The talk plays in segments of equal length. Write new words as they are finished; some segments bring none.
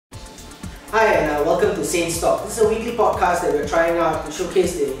Hi and welcome to Saints Talk. This is a weekly podcast that we're trying out to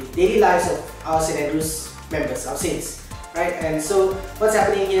showcase the daily lives of our St. Andrews members, our Saints, right? And so what's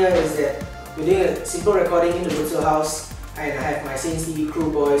happening here is that we're doing a simple recording in the Woodsville house, and I have my SaintsTV crew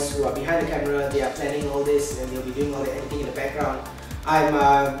boys who are behind the camera. They are planning all this and they'll be doing all the editing in the background. I'm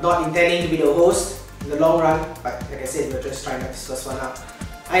not intending to be the host in the long run, but like I said, we're just trying out this first one out.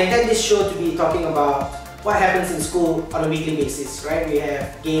 I intend this show to be talking about what happens in school on a weekly basis, right? We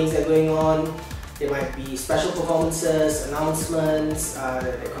have games that are going on, there might be special performances, announcements,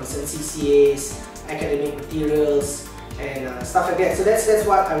 that concern CCAs, academic materials, and stuff like that. So that's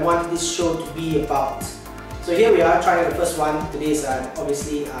what I want this show to be about. So here we are trying the first one. Today is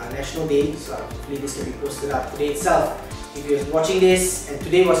obviously National Day, so hopefully this can be posted up today itself. If you're watching this and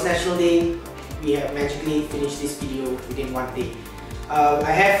today was National Day, we have magically finished this video within one day.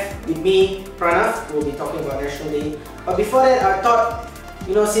 I have with me Pranav, who will be talking about National Day. But before that, I thought,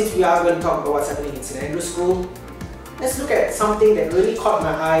 since we are going to talk about what's happening in St. Andrews School, let's look at something that really caught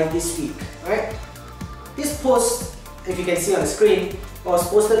my eye this week. Right? This post, if you can see on the screen, was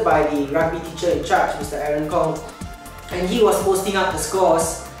posted by the rugby teacher in charge, Mr. Aaron Kong, and he was posting up the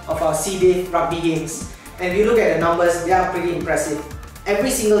scores of our C-Div rugby games. And if you look at the numbers, they are pretty impressive.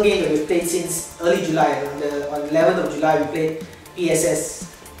 Every single game that we've played since early July, on the 11th of July, we played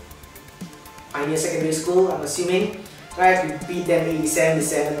PSS, Pioneer Secondary School, I'm assuming, right? We beat them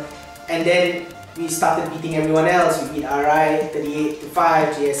 87-7, and then we started beating everyone else. We beat RI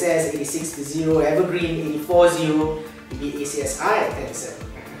 38-5, GSS 86-0, Evergreen 84-0, we beat ACSI 10-7,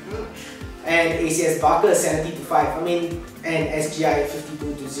 and ACS Barker 70-5. And SGI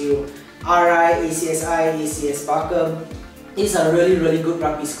 52-0. RI, ACSI, ACS Barker. These are really good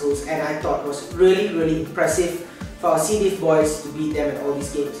rugby schools, and I thought it was really impressive for our C-Div boys to beat them at all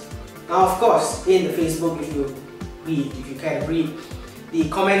these games. Now, of course, in the Facebook, if you can read, the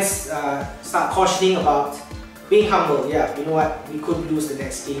comments start cautioning about being humble. Yeah, you know what, we could lose the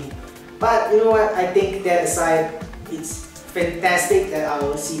next game. But you know what, I think that aside, it's fantastic that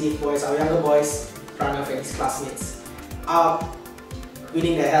our C-Div boys, our younger boys, Pranav and his classmates, are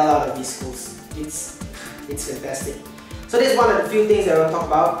winning the hell out of these schools. It's fantastic. So this is one of the few things that I want to talk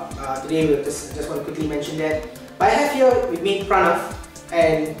about. Today we just want to quickly mention that. But I have here with me Pranav,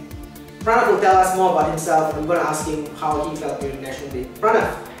 and Pranav will tell us more about himself, and I'm going to ask him how he felt during National Day.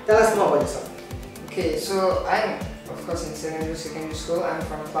 Pranav, tell us more about yourself. Okay, so I'm of course in St. Andrews Secondary School. I'm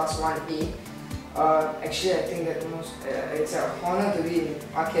from class 1A. Actually, I think that it's an honor to be in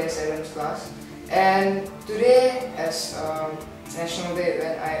RKS 7's class. And today, as National Day,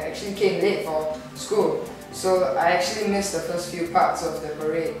 when I actually came late for school, so I actually missed the first few parts of the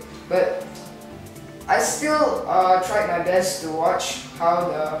parade. But I still tried my best to watch how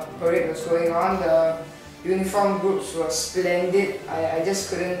the parade was going on. The uniform groups were splendid. I just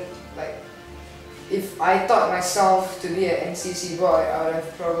couldn't, if I thought myself to be an NCC boy, I would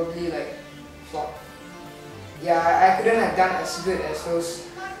have probably flopped. Yeah, I couldn't have done as good as those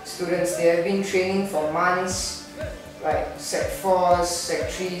students. They have been training for months, like Sec 4s, Sec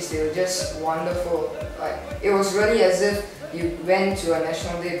 3s, they were just wonderful. It was really as if you went to a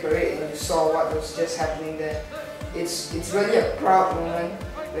National Day parade and you saw what was just happening there. It's really a proud moment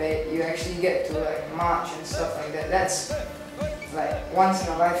where you actually get to march and stuff like that. That's once in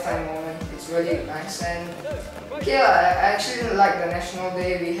a lifetime moment. It's really nice. And okay, I actually like the National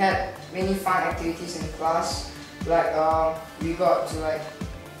Day. We had many fun activities in class. We got to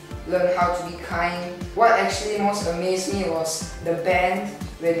learn how to be kind. What actually most amazed me was the band.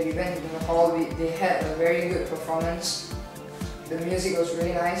 When we went to the hall, they had a very good performance. The music was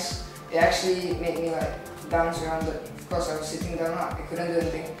really nice. It actually made me dance around, but of course I was sitting down, I couldn't do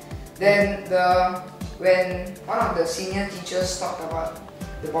anything. Then when one of the senior teachers talked about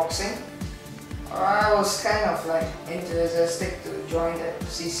the boxing, I was kind of enthusiastic to join that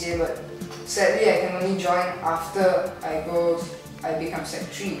CCA, but sadly I can only join after I become Sec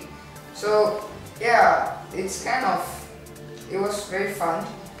 3. So yeah, it was very fun.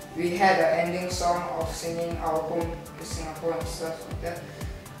 We had an ending song of singing Our Home is Singapore and stuff like that.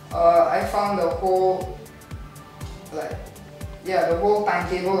 I found the whole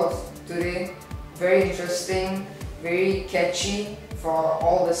timetable of today very interesting, very catchy for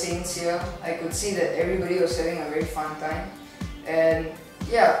all the Saints here. I could see that everybody was having a very fun time, and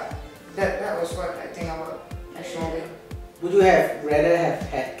yeah, that was what I think about National Day. Would you rather have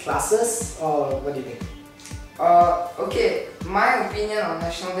had classes, or what do you think? Okay, my opinion on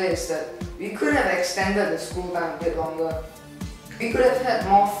National Day is that we could have extended the school time a bit longer. We could have had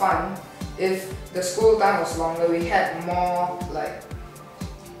more fun if the school time was longer. We had more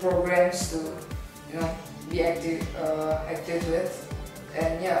programs to be active with,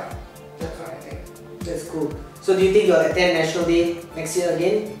 and yeah, That's what I think. That's cool. So do you think you'll attend National Day next year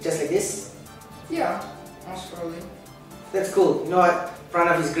again, just like this? Yeah, most probably. That's cool. You know what?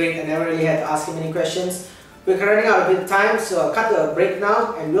 Pranav is great. I never really had to ask him any questions. We're running out a bit of time, so I'll cut a break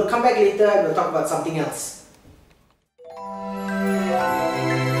now and we'll come back later and we'll talk about something else.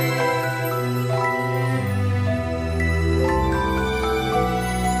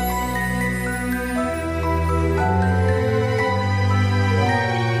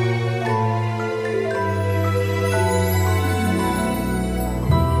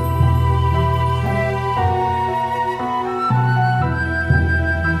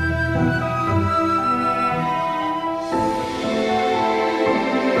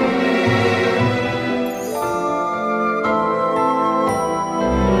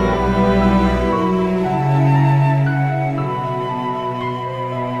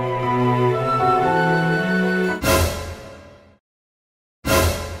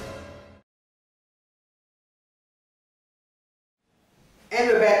 And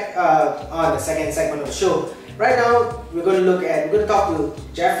we're back on the second segment of the show. Right now, we're going to talk to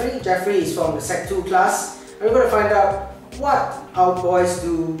Jeffrey. Jeffrey is from the Sec 2 class, and we're going to find out what our boys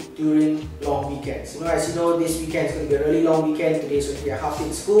do during long weekends. You know, as you know, this weekend is going to be a really long weekend. Today is going to be a half day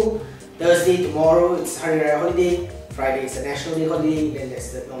in school. Thursday, tomorrow, it's Hari Raya holiday. Friday is a National Day holiday. Then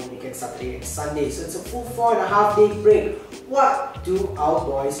there's the long weekend, Saturday and Sunday. So it's a full 4.5 day break. What do our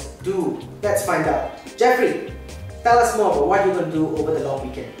boys do? Let's find out. Jeffrey, tell us more about what you're going to do over the long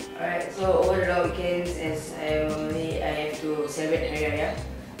weekend. Alright, so over the long weekends, as I have to celebrate Hari Raya.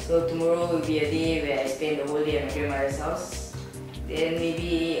 So tomorrow will be a day where I spend the whole day at my grandmother's house. Then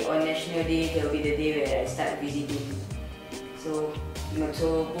maybe on National Day, there will be the day where I start visiting. So both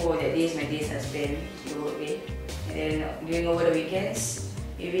of that days, my days are spent the whole day. And then during over the weekends,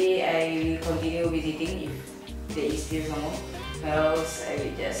 maybe I will continue visiting if there is still some more. Or else I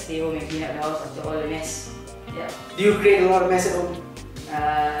will just stay home and clean up the house after all the mess. Yeah. Do you create a lot of mess at home?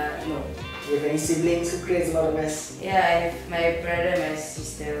 No. Do you have any siblings who creates a lot of mess? Yeah, I have my brother and my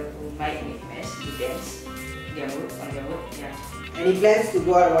sister who might make mess, depends. Their mood, on their mood, yeah. Any plans to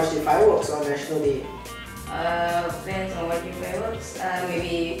go out and watch the fireworks on National Day? Plans on watching fireworks?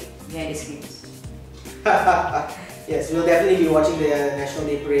 Maybe behind the screens. Yes, we'll definitely be watching the National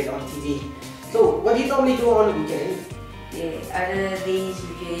Day parade on TV. So, what do you normally do on the weekend? Yeah, other days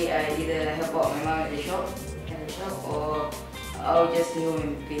usually I either help out my mom at the shop, or I'll just stay home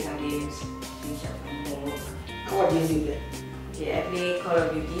and play some games, finish up my homework. What games do you play? Okay, I play Call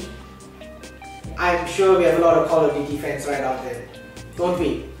of Duty. I'm sure we have a lot of Call of Duty fans right out there, don't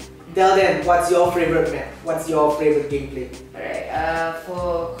we? Tell them, what's your favorite map? What's your favorite gameplay? Alright,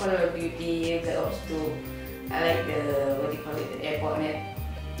 for Call of Duty Black Ops 2, I like the airport map.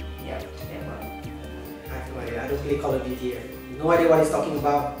 Yeah, airport. I have no idea, I don't play Call of Duty yet. No idea what he's talking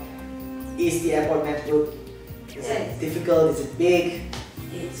about. Is the airport map good? Is it difficult? Is it big?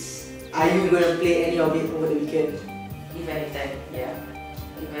 Are you going to play any of it over the weekend? If I have time, yeah.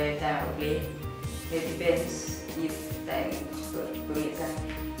 If I have time, I'll play. It depends if time permits.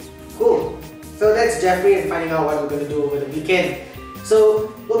 Cool. So that's Jeffrey and finding out what we're going to do over the weekend.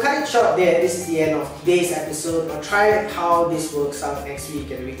 So we'll cut it short there. This is the end of today's episode. I'll try how this works out next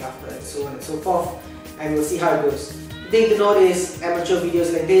week and the week after and so on and so forth. And we'll see how it goes. The thing to note is amateur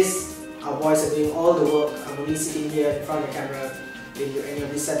videos like this, our boys are doing all the work. I'm only sitting here in front of the camera, didn't do any of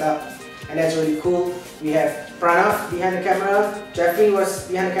this setup. And that's really cool. We have Pranav behind the camera, Jeffrey was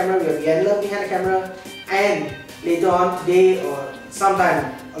behind the camera, we have Yanla behind the camera, and later on today or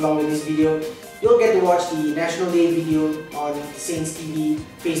sometime along with this video, you'll get to watch the National Day video on the SaintsTV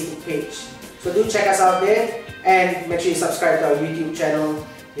Facebook page. So do check us out there and make sure you subscribe to our YouTube channel.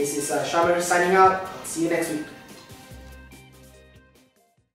 This is Shamir signing out. See you next week.